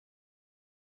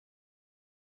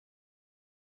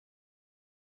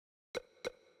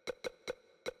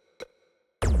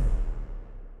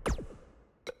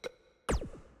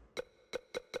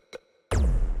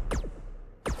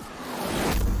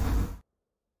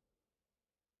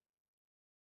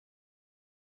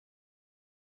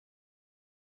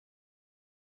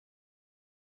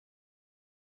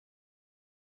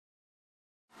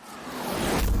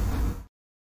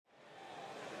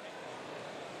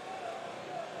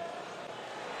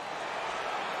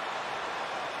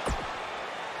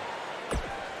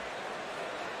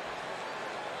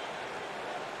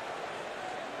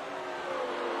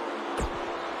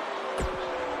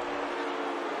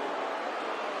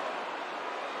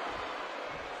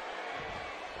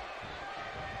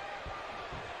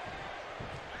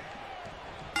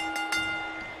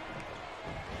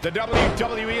The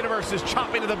WWE Universe is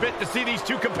chomping to the bit to see these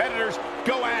two competitors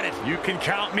go at it. You can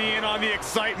count me in on the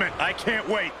excitement. I can't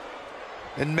wait.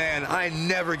 And man, I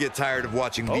never get tired of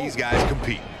watching these guys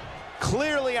compete.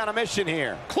 Clearly on a mission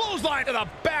here. Clothesline to the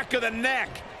back of the neck.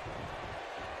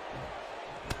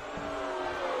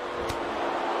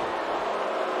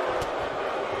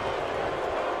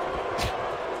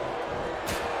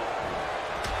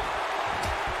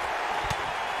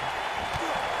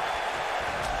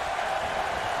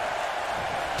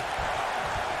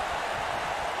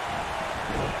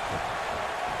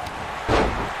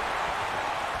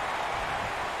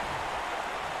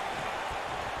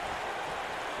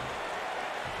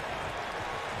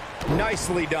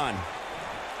 Nicely done.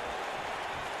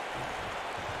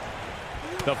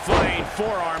 The flying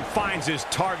forearm finds his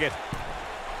target.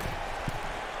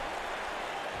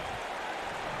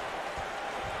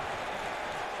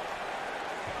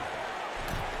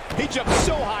 He jumps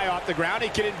so high off the ground, he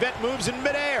can invent moves in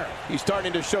midair. He's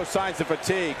starting to show signs of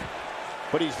fatigue,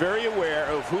 but he's very aware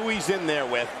of who he's in there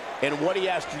with and what he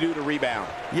has to do to rebound.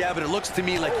 Yeah, but it looks to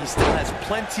me like he still has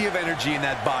plenty of energy in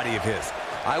that body of his.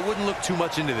 I wouldn't look too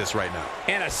much into this right now.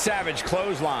 And a savage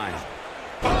clothesline.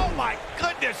 Oh my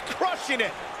goodness, crushing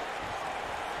it.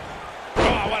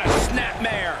 Oh, what a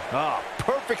snapmare. Oh,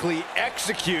 perfectly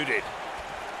executed.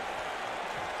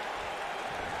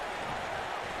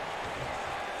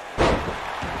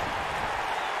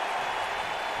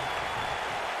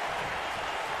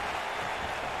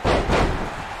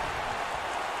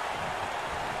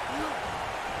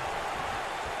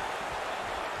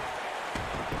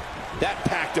 That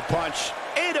packed a punch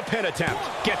and a pin attempt.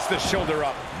 Gets the shoulder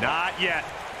up. Not yet.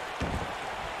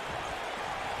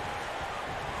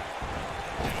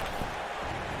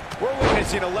 We're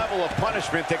witnessing a level of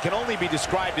punishment that can only be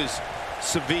described as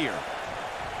severe.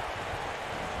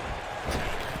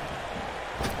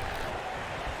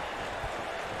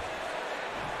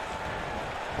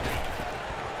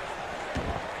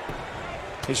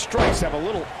 His strikes have a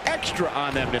little extra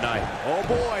on them tonight. Oh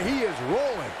boy, he is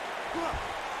rolling.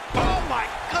 Oh my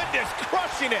goodness,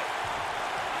 crushing it.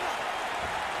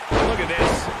 Look at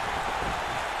this.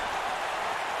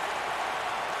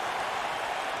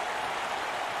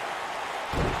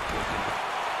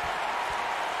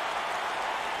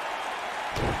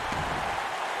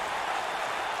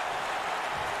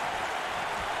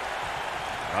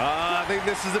 I think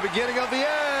this is the beginning of the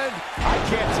end. I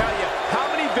can't tell you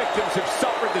how many victims have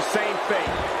suffered the same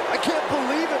fate. I can't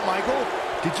believe it, Michael.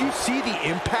 Did you see the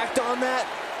impact on that?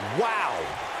 Wow.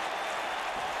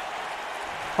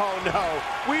 Oh no,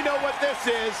 we know what this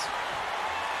is.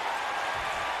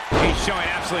 He's showing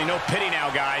absolutely no pity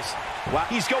now, guys. Wow,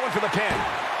 he's going for the pin.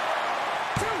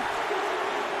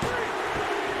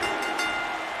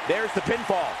 There's the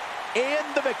pinfall and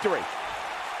the victory.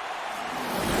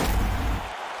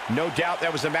 No doubt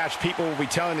that was a match people will be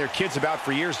telling their kids about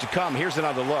for years to come. Here's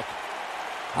another look.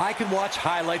 I could watch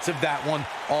highlights of that one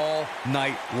all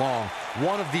night long.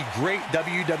 One of the great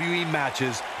WWE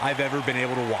matches I've ever been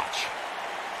able to watch.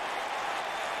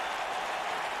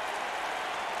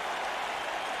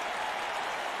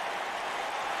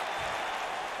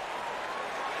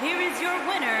 Here is your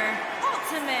winner,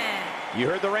 Ultimate. You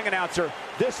heard the ring announcer.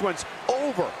 This one's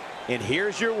over. And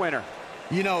here's your winner.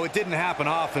 You know, it didn't happen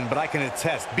often, but I can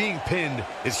attest, being pinned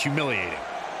is humiliating.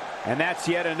 And that's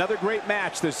yet another great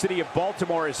match the city of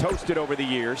Baltimore has hosted over the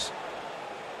years.